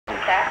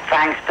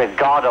thanks to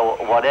God or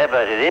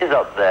whatever it is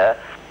up there,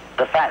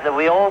 the fact that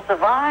we all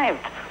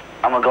survived.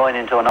 And we're going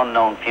into an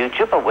unknown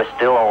future, but we're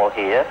still all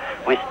here.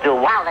 We're still,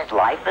 wow, there's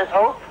life, there's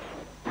hope.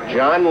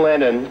 John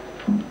Lennon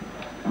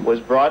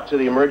was brought to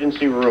the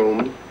emergency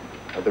room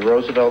at the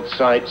Roosevelt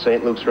site,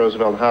 St. Luke's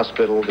Roosevelt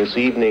Hospital, this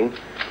evening,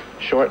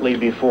 shortly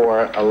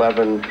before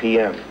 11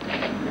 p.m.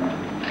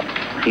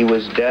 He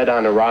was dead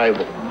on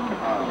arrival.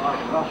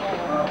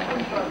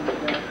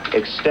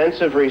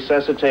 Extensive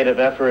resuscitative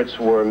efforts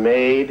were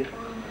made,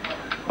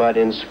 but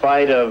in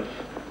spite of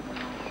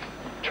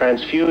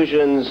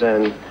transfusions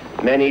and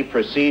many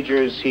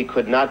procedures, he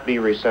could not be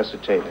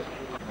resuscitated.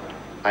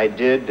 I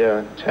did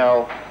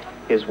tell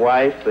his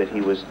wife that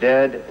he was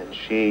dead, and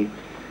she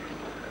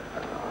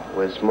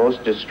was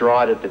most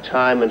distraught at the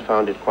time and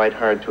found it quite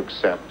hard to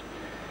accept.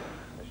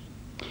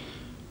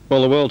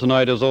 Well, the world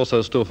tonight is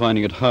also still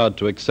finding it hard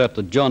to accept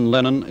that John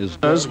Lennon is...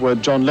 Those were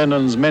John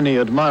Lennon's many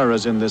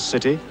admirers in this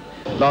city.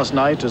 Last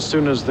night, as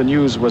soon as the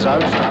news was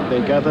out, they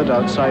gathered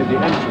outside the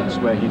entrance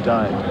where he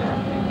died.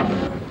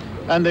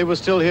 And they were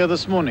still here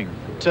this morning,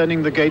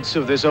 turning the gates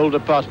of this old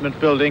apartment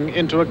building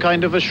into a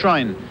kind of a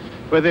shrine,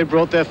 where they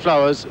brought their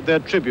flowers, their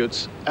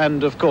tributes,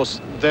 and, of course,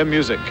 their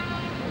music. What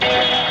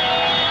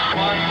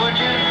would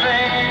you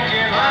think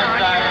if I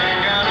started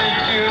counting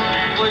two?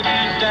 Would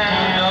you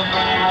stand up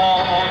and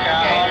walk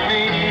out on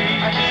me?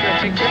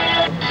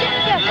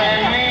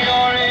 Let me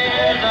your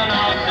ears and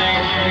I'll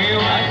sing you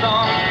a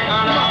song,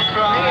 and I'll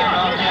cry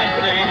out and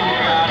sing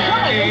out of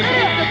key.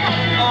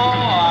 Oh,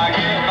 I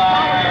can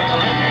buy a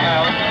little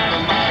help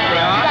from my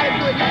friends.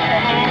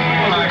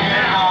 I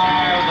can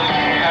buy a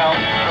little help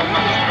from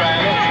my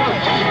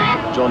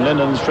friends. John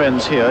Lennon's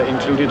friends here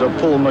included a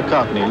Paul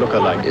McCartney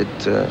lookalike. It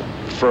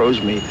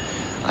froze me.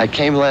 I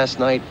came last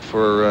night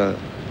for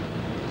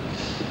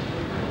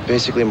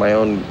basically my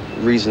own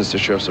reasons to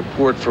show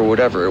support for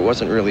whatever. It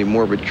wasn't really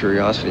morbid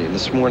curiosity. And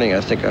this morning,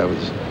 I think I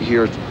was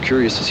here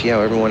curious to see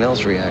how everyone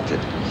else reacted.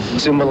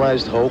 It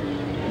symbolized hope,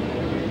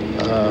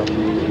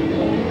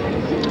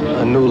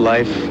 a new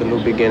life, a new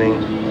beginning.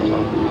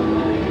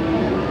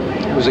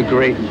 He was a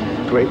great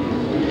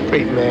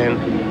man.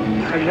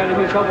 Have you had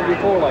any trouble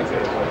before like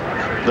this?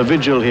 The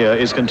vigil here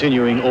is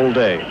continuing all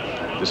day.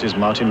 This is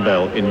Martin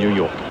Bell in New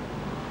York.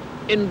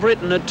 In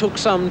Britain, it took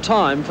some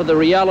time for the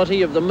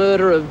reality of the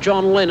murder of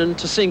John Lennon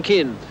to sink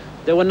in.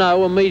 There were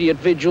no immediate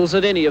vigils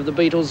at any of the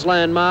Beatles'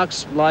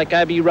 landmarks, like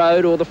Abbey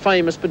Road or the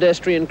famous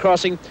pedestrian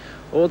crossing,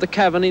 or the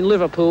Cavern in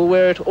Liverpool,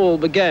 where it all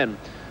began.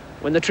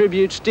 When the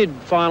tributes did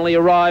finally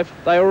arrive,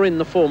 they were in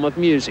the form of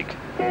music.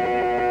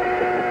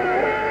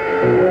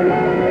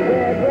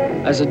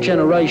 As a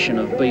generation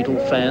of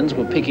Beatle fans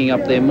were picking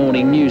up their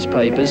morning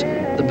newspapers,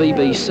 the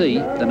BBC,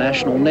 the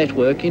national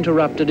network,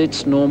 interrupted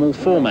its normal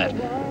format.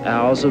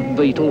 Hours of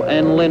Beatle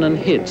and Lennon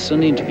hits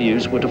and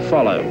interviews were to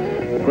follow.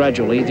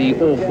 Gradually, the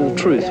awful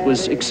truth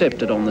was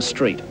accepted on the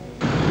street.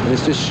 And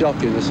it's just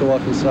shocking, that's all I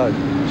can say.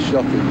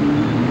 Shocking.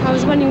 I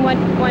was wondering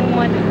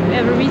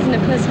whatever reason a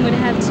person would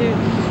have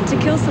to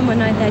kill someone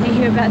like that. You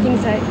hear about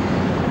things like...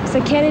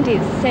 So Kennedy,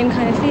 it's the same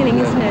kind of feeling,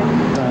 isn't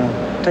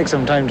it? Takes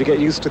some time to get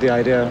used to the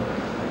idea.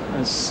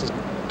 It's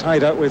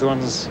tied up with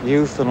one's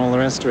youth and all the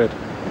rest of it.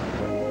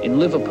 In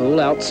Liverpool,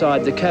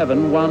 outside the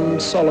Cavern, one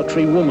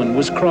solitary woman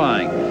was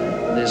crying.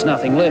 There's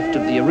nothing left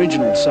of the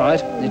original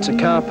site. It's a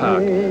car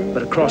park.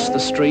 But across the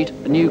street,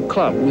 a new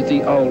club with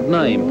the old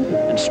name,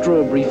 and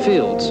Strawberry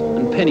Fields,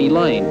 and Penny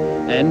Lane,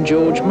 and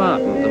George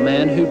Martin, the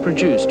man who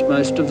produced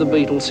most of the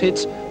Beatles'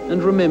 hits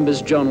and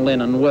remembers John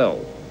Lennon well.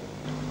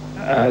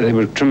 They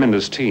were a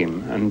tremendous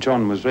team, and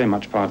John was very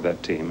much part of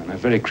that team, and a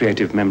very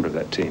creative member of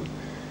that team.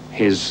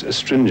 His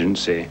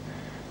astringency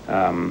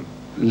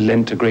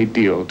lent a great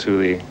deal to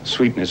the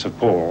sweetness of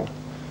Paul.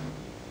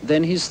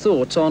 Then his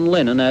thoughts on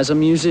Lennon as a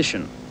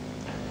musician.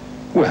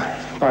 Well,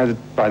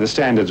 by the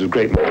standards of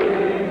great...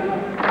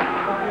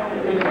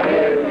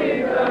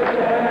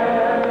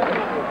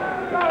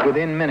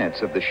 Within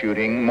minutes of the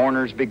shooting,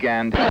 mourners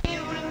began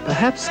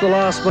perhaps the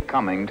last one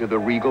coming to the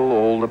regal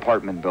old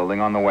apartment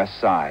building on the west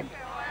side.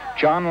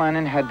 John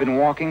Lennon had been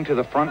walking to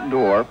the front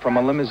door from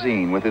a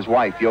limousine with his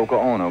wife, Yoko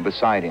Ono,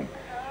 beside him.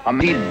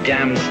 Be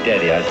damn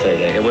steady, I'd say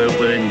that.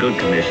 We're in good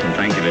condition,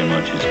 thank you very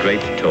much. It's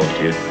great to talk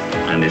to you,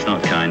 and it's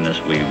not kindness.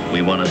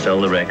 We want to sell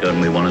the record,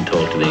 and we want to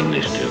talk to the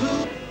English too.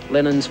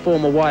 Lennon's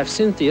former wife,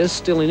 Cynthia,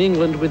 still in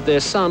England with their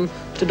son,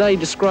 today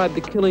described the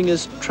killing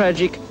as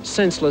tragic,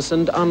 senseless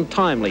and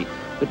untimely,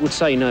 but would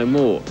say no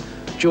more.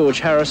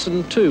 George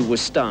Harrison, too, was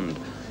stunned.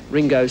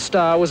 Ringo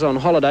Starr was on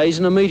holidays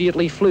and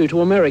immediately flew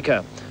to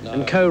America.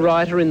 And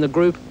co-writer in the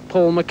group,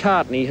 Paul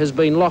McCartney, has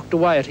been locked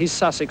away at his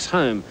Sussex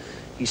home.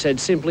 He said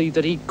simply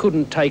that he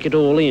couldn't take it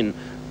all in.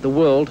 The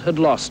world had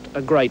lost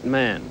a great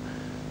man.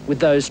 With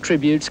those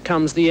tributes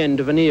comes the end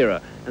of an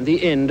era and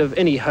the end of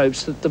any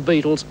hopes that the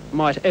Beatles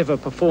might ever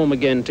perform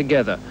again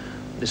together.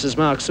 This is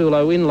Mark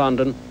Sulo in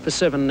London for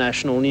 7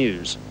 National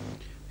News.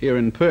 Here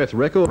in Perth,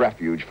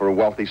 refuge for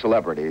wealthy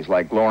celebrities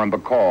like Lauren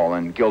Bacall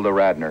and Gilda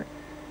Radner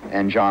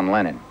and John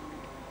Lennon.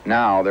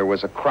 Now there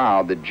was a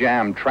crowd that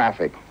jammed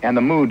traffic, and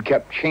the mood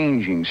kept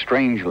changing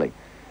strangely.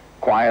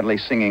 quietly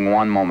singing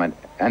one moment,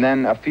 and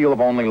then a feel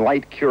of only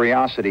light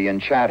curiosity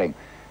and chatting.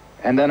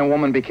 And then a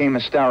woman became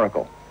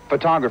hysterical.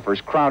 Photographers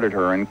crowded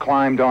her and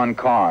climbed on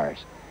cars.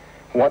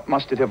 What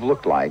must it have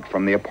looked like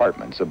from the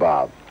apartments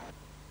above?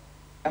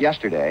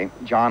 Yesterday,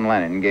 John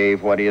Lennon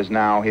gave what is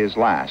now his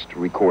last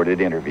recorded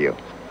interview.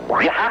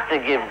 You have to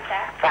give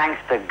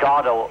thanks to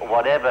God or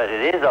whatever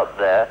it is up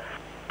there,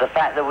 the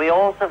fact that we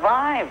all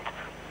survived.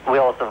 We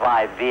all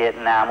survived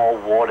Vietnam or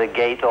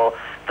Watergate or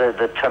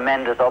the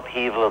tremendous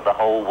upheaval of the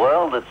whole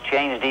world that's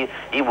changed.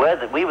 We were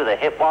the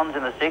hip ones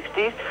in the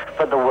 60s,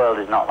 but the world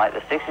is not like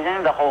the 60s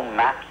anymore. The whole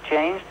map's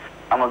changed,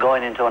 and we're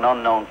going into an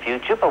unknown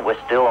future, but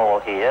we're still all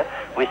here.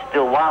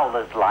 While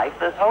there's life,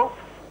 there's hope.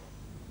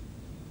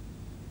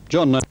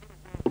 John Lennon.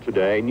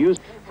 Today, news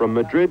from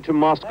Madrid to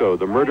Moscow,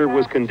 the murder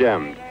was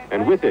condemned,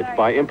 and with it,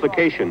 by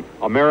implication,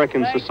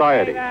 American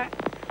society.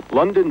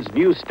 London's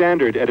New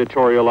Standard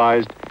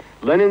editorialized,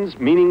 Lennon's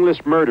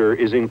meaningless murder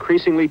is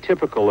increasingly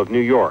typical of New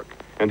York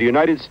and the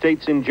United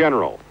States in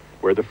general,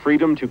 where the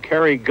freedom to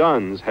carry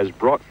guns has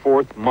brought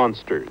forth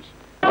monsters. Is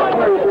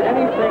there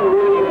anything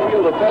really you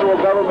feel the federal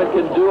government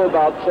can do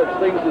about such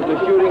things as the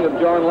shooting of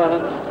John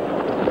Lennon?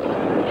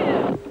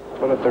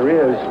 Well, if there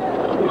is,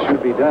 it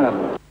should be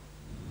done.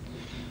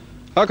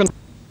 How can...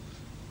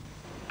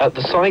 At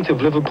the site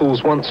of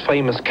Liverpool's once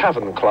famous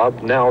Cavern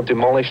Club, now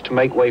demolished to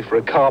make way for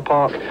a car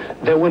park,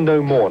 there were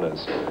no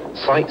mourners.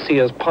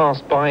 Sightseers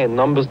passed by in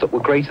numbers that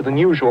were greater than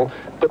usual,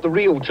 but the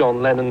real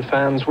John Lennon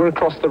fans were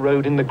across the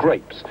road in the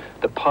Grapes,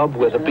 the pub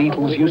where the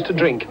Beatles used to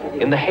drink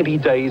in the heady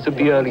days of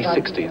the early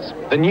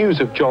 60s. The news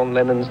of John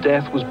Lennon's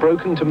death was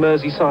broken to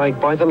Merseyside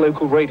by the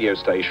local radio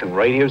station,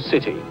 Radio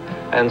City,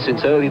 and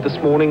since early this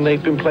morning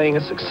they've been playing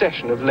a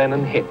succession of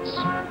Lennon hits.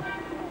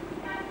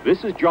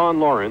 This is John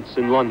Lawrence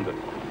in London.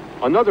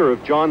 Another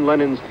of John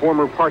Lennon's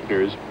former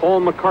partners, Paul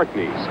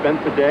McCartney,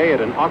 spent the day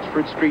at an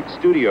Oxford Street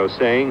studio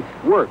saying,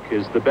 "Work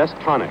is the best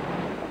tonic."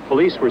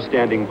 Police were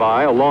standing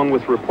by, along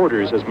with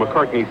reporters, as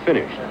McCartney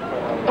finished.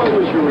 What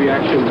was your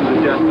reaction to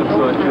the death of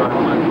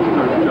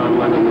John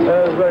Lennon?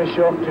 I was very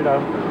shocked, you know.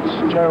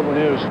 It's terrible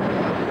news.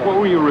 What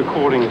were you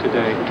recording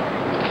today?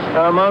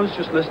 I was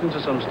just listening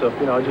to some stuff,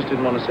 you know. I just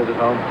didn't want to sit at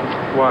home.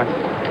 Why?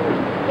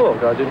 Oh,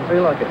 God, I didn't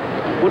feel like it.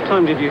 What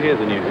time did you hear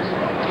the news?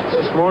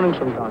 This morning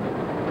sometime.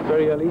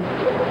 Very early.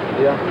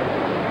 Yeah.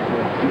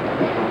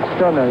 It's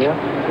done now,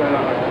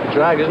 yeah?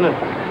 Drag, isn't it?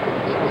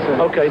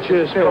 Okay,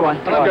 cheers. Come on.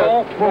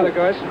 Bye,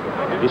 guys.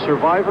 The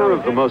survivor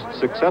of the most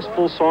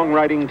successful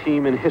songwriting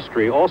team in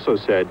history also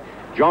said,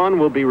 John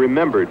will be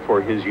remembered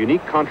for his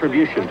unique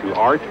contribution to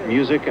art,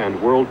 music,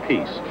 and world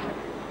peace.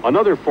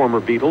 Another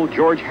former Beatle,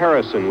 George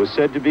Harrison, was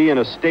said to be in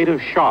a state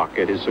of shock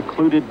at his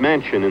secluded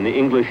mansion in the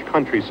English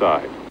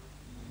countryside.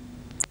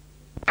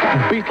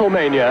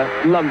 Beatlemania,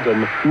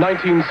 London,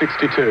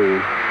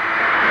 1962.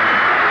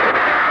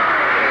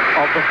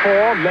 Of the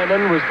four,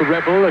 Lennon was the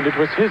rebel, and it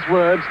was his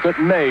words that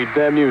made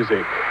their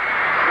music.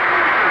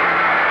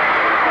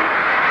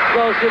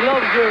 So she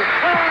loves you.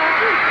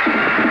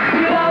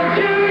 She loves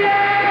you,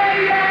 yeah,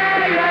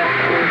 yeah,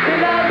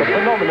 yeah. The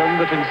phenomenon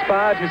that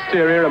inspired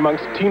hysteria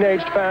amongst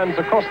teenage fans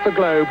across the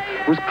globe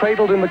was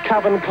cradled in the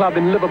Cavern Club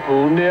in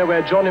Liverpool, near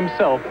where John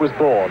himself was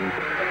born.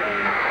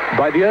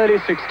 By the early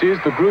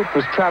 60s, the group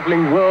was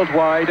traveling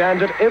worldwide,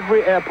 and at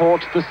every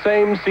airport, the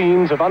same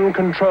scenes of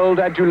uncontrolled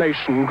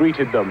adulation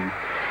greeted them.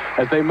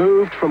 As they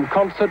moved from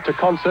concert to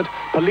concert,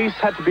 police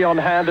had to be on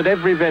hand at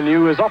every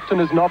venue as often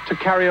as not to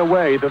carry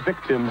away the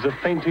victims of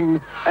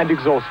fainting and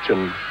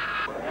exhaustion.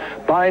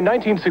 By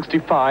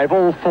 1965,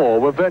 all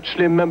four were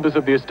virtually members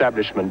of the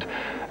establishment,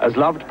 as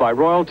loved by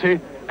royalty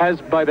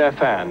as by their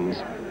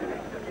fans.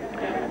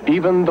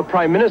 Even the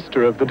Prime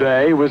Minister of the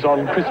day was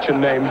on Christian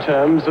name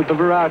terms at the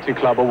Variety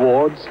Club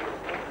Awards.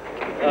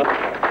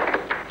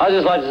 I'd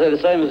just like to say the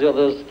same as the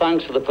others.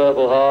 Thanks for the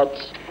Purple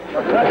Hearts.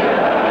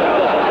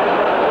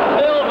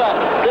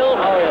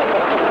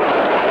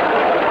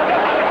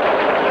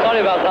 Sorry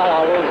about that,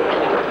 Harold.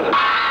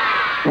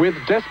 With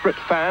desperate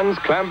fans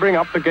clambering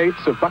up the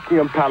gates of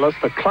Buckingham Palace,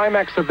 the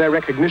climax of their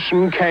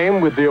recognition came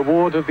with the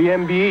award of the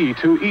MBE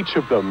to each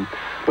of them.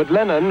 But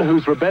Lennon,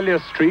 whose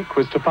rebellious streak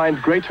was to find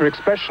greater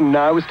expression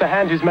now, was to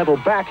hand his medal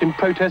back in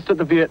protest at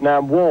the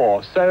Vietnam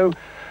War. So,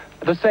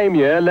 the same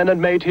year, Lennon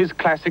made his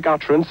classic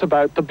utterance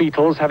about the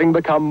Beatles having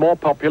become more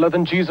popular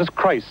than Jesus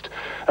Christ,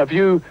 a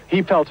view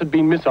he felt had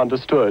been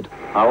misunderstood.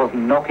 I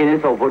wasn't knocking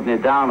it or putting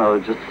it down, I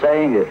was just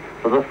saying it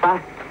for the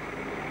fact.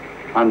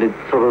 And it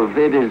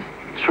is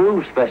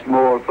true, especially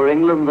more for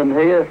England than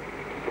here.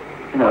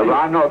 You know, but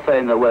I'm not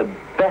saying that we're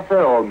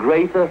better or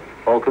greater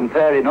or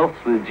comparing us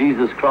with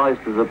Jesus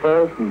Christ as a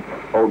person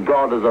or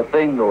God as a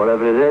thing or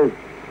whatever it is.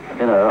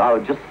 You know, I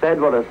just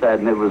said what I said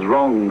and it was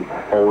wrong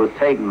or was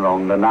taken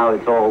wrong, and now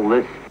it's all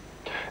this.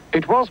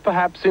 It was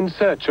perhaps in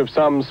search of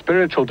some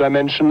spiritual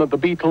dimension that the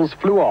Beatles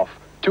flew off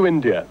to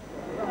India.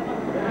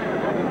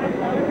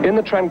 In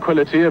the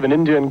tranquility of an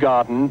Indian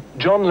garden,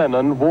 John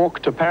Lennon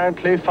walked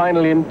apparently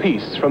finally in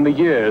peace from the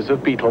years of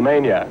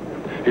Beatlemania.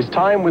 His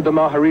time with the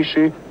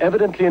Maharishi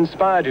evidently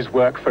inspired his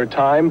work for a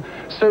time.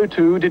 So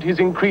too did his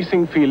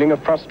increasing feeling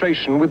of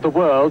frustration with the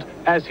world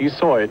as he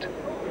saw it.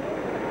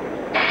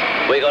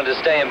 We're going to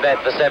stay in bed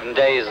for 7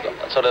 days,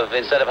 sort of,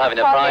 instead of having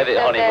a private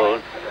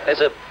honeymoon.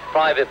 It's a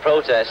private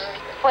protest.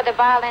 For the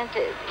violence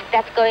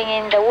that's going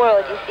in the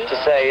world, you see. To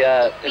say,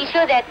 we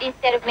feel that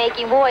instead of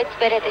making war, it's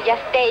better to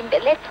just stay in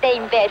bed. Let's stay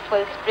in bed for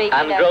the spring.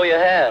 And grow your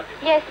hair.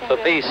 Yes. For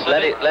peace.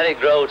 Let it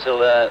grow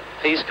till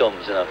peace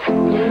comes, you know.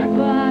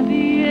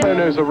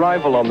 Bono's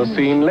arrival on the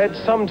scene led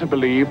some to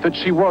believe that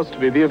she was to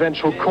be the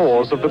eventual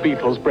cause of the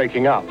Beatles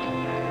breaking up.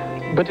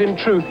 But in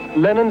truth,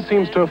 Lennon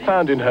seems to have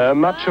found in her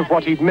much of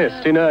what he'd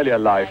missed in earlier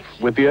life,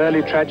 with the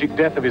early tragic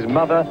death of his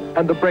mother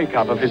and the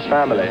breakup of his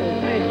family.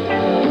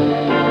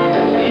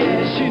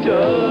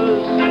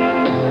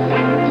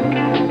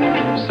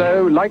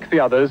 So, like the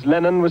others,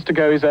 Lennon was to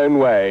go his own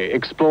way,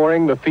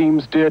 exploring the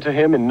themes dear to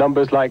him in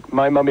numbers like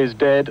My Mum Is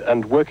Dead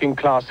and Working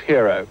Class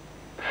Hero.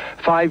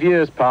 5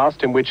 years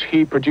passed in which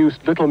he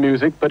produced little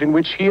music, but in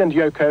which he and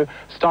Yoko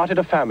started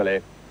a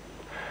family.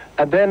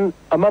 And then,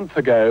 a month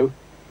ago,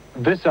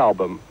 this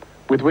album,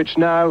 with which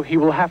now he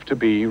will have to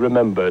be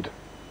remembered.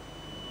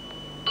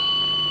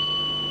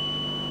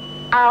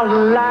 Our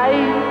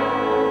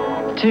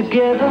life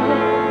together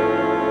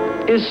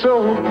is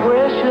so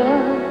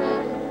precious.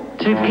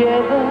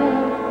 Together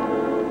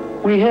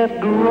we have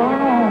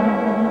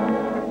grown.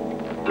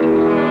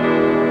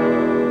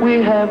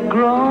 We have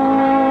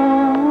grown.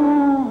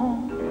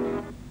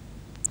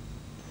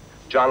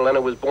 John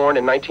Lennon was born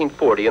in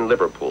 1940 in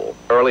Liverpool.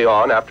 Early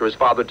on, after his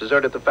father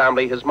deserted the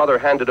family, his mother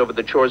handed over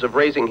the chores of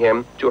raising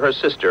him to her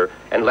sister,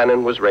 and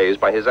Lennon was raised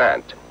by his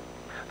aunt.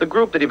 The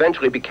group that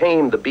eventually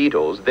became the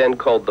Beatles, then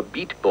called the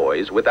Beat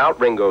Boys, without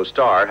Ringo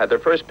Starr, had their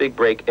first big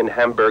break in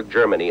Hamburg,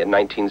 Germany in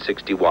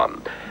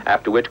 1961,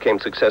 after which came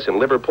success in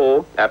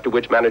Liverpool, after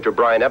which manager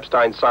Brian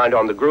Epstein signed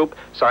on the group,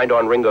 signed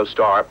on Ringo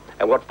Starr,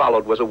 and what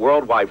followed was a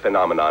worldwide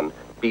phenomenon,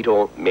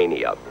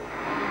 Beatlemania.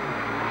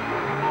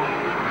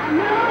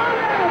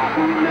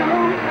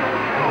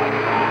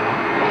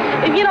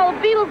 You know, the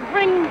Beatles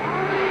bring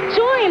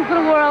joy into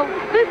the world.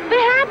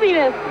 The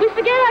happiness. We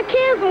forget our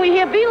kids when we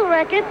hear Beatle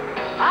records.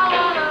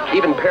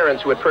 Even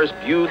parents who at first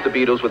viewed the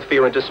Beatles with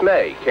fear and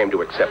dismay came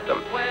to accept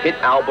them. Hit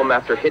album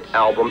after hit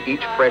album,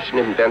 each fresh and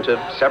inventive,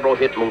 several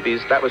hit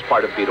movies, that was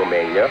part of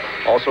Beatlemania.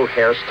 Also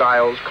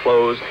hairstyles,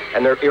 clothes,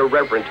 and their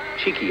irreverent,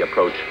 cheeky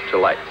approach to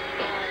life.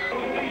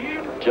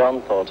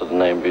 John thought of the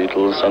name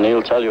Beatles, and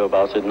he'll tell you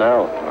about it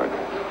now.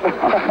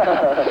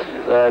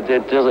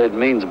 It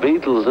means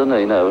Beatles, doesn't it?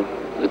 You know,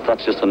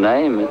 that's just a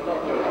name,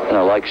 you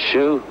know, like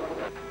shoe.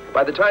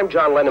 By the time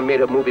John Lennon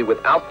made a movie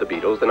without the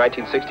Beatles, the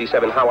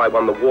 1967 How I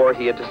Won the War,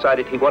 he had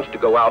decided he wanted to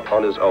go out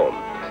on his own.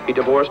 He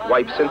divorced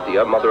wife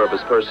Cynthia, mother of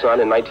his first son,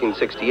 in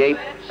 1968,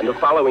 and the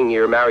following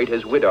year married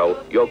his widow,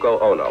 Yoko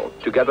Ono.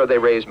 Together they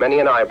raised many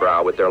an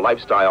eyebrow with their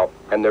lifestyle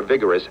and their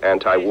vigorous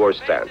anti-war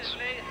stance.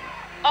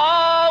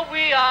 All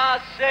we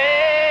are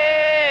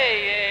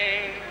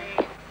saying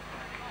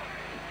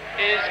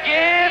is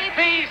give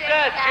peace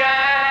a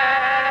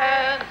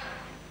chance.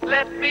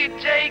 Let me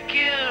take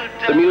you down.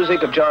 The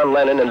music of John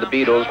Lennon and the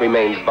Beatles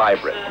remains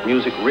vibrant,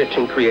 music rich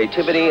in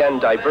creativity and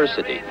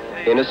diversity.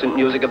 Innocent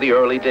music of the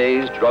early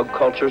days, drug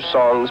culture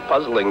songs,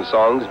 puzzling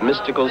songs,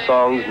 mystical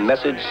songs,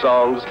 message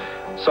songs,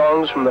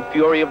 songs from the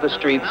fury of the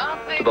streets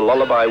to the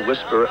lullaby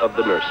whisper of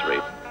the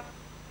nursery.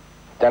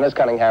 Dennis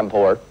Cunningham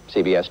for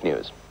CBS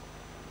News.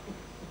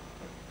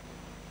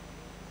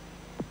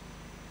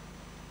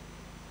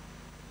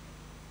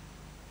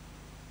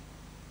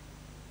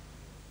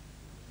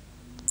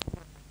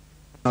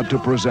 To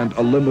present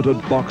a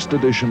limited boxed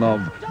edition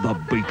of the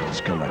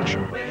Beatles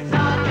Collection.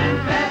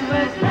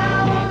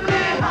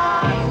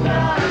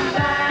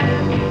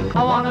 I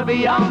wanna be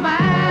your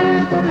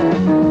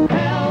man.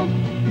 Help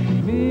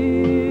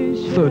me.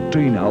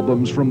 13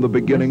 albums from the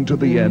beginning to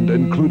the end,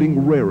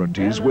 including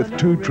rarities with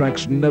 2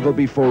 tracks never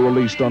before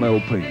released on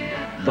LP.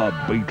 The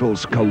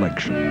Beatles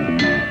Collection.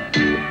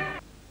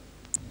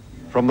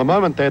 From the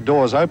moment their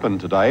doors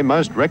opened today,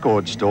 most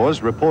record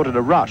stores reported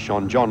a rush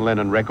on John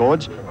Lennon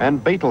records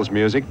and Beatles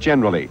music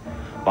generally.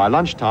 By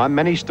lunchtime,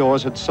 many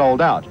stores had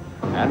sold out,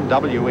 and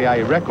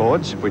WEA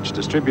Records, which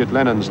distribute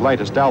Lennon's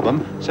latest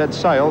album, said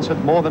sales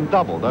had more than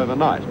doubled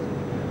overnight.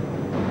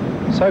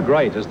 So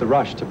great is the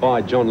rush to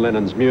buy John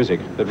Lennon's music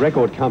that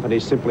record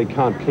companies simply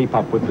can't keep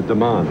up with the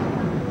demand.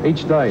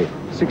 Each day,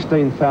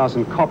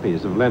 16,000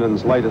 copies of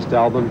Lennon's latest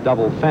album,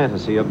 Double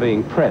Fantasy, are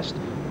being pressed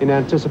in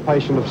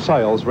anticipation of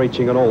sales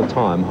reaching an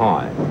all-time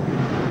high.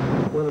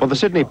 For the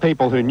Sydney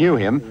people who knew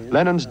him,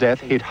 Lennon's death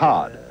hit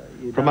hard.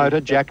 Promoter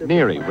Jack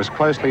Neary was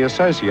closely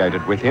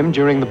associated with him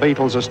during the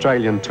Beatles'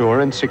 Australian tour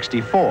in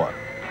 '64.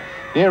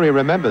 Neary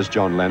remembers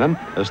John Lennon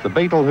as the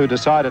Beatle who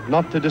decided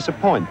not to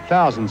disappoint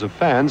thousands of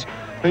fans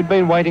who'd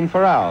been waiting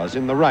for hours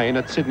in the rain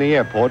at Sydney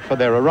Airport for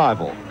their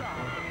arrival.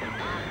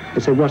 He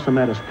said, "What's the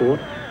matter, Sport?"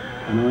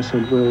 And I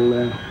said,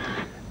 "Well,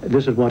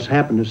 this is what's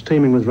happened. It's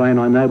teeming with rain,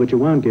 I know, but you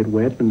won't get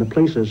wet. And the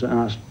police has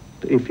asked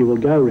if you will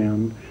go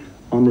round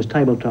on this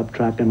tabletop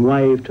truck and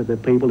waved to the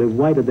people who've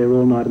waited there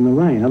all night in the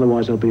rain,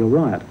 otherwise there'll be a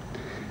riot.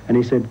 And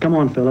he said, come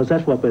on, fellas,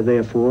 that's what we're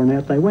there for, and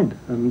out they went.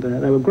 And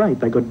they were great.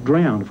 They got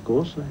drowned, of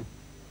course.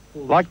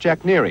 Like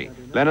Jack Neary,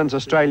 Lennon's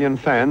Australian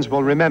fans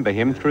will remember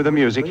him through the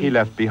music he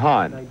left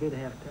behind.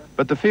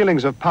 But the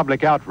feelings of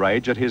public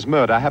outrage at his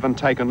murder haven't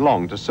taken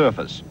long to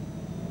surface.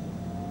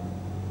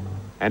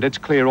 And it's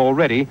clear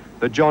already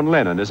that John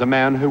Lennon is a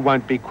man who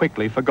won't be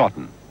quickly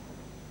forgotten.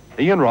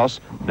 Ian Ross,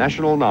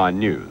 National 9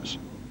 News.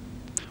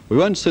 We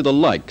won't see the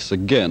likes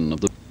again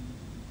of the...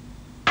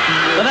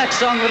 The next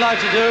song we'd like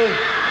to do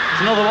is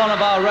another one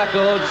of our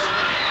records.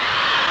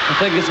 I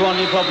think it's one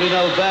you probably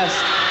know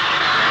best.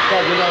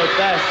 Probably know it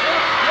best.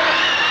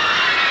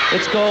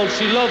 It's called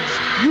She Loves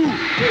You.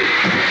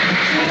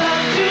 She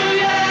loves you,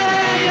 yeah,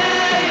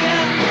 yeah,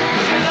 yeah.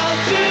 She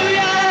loves you,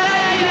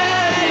 yeah,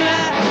 yeah,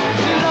 yeah.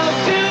 She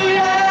loves you,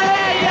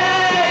 yeah,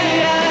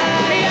 yeah,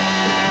 yeah,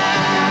 yeah.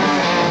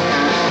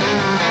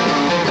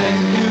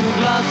 Think you've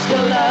lost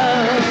your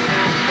love.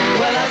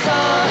 Well, I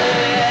saw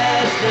her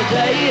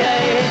yesterday.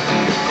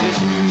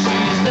 It's you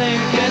she's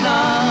thinking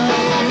of.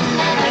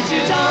 And she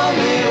told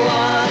me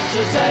what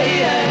to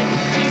say.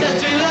 She said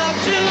she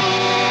loves you.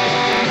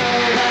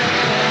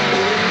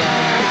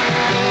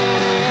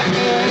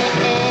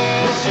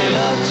 She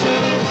loves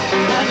you,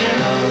 and you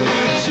know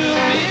you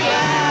should be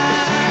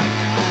glad.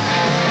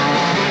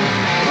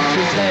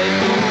 She said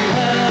you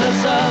hurt her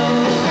so,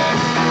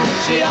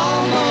 she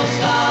almost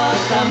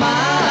lost her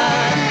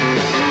mind.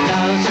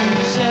 Now she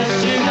says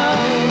she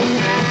knows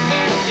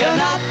you're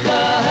not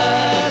the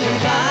hurting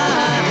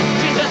kind.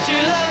 She said she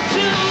loves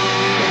you.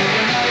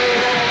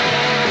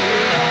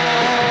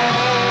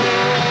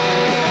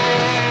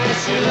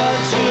 She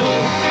loves you,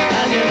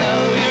 and you know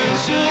you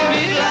should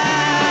be glad.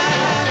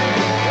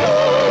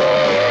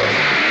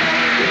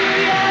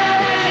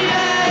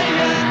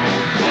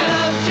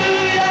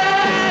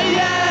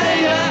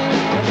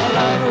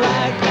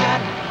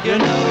 You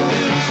know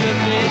you should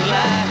be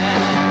glad.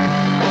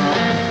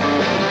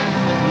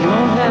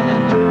 Won't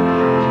happen.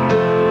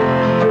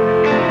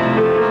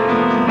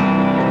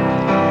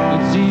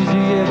 It's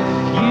easy if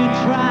you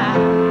try.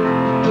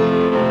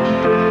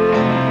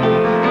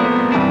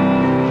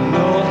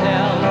 No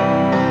hell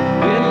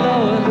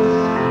below us.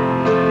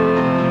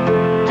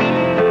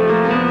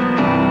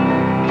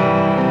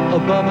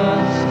 Above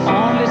us,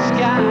 only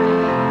sky.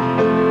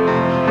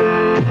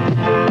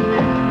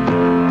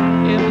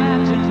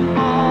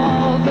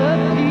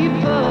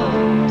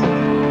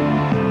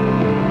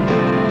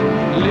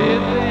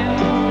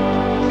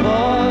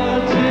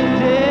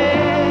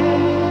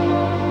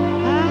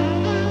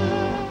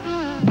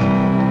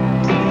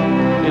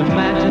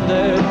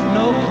 There's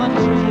no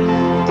country.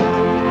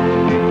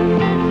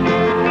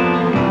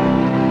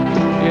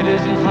 It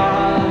isn't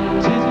hard.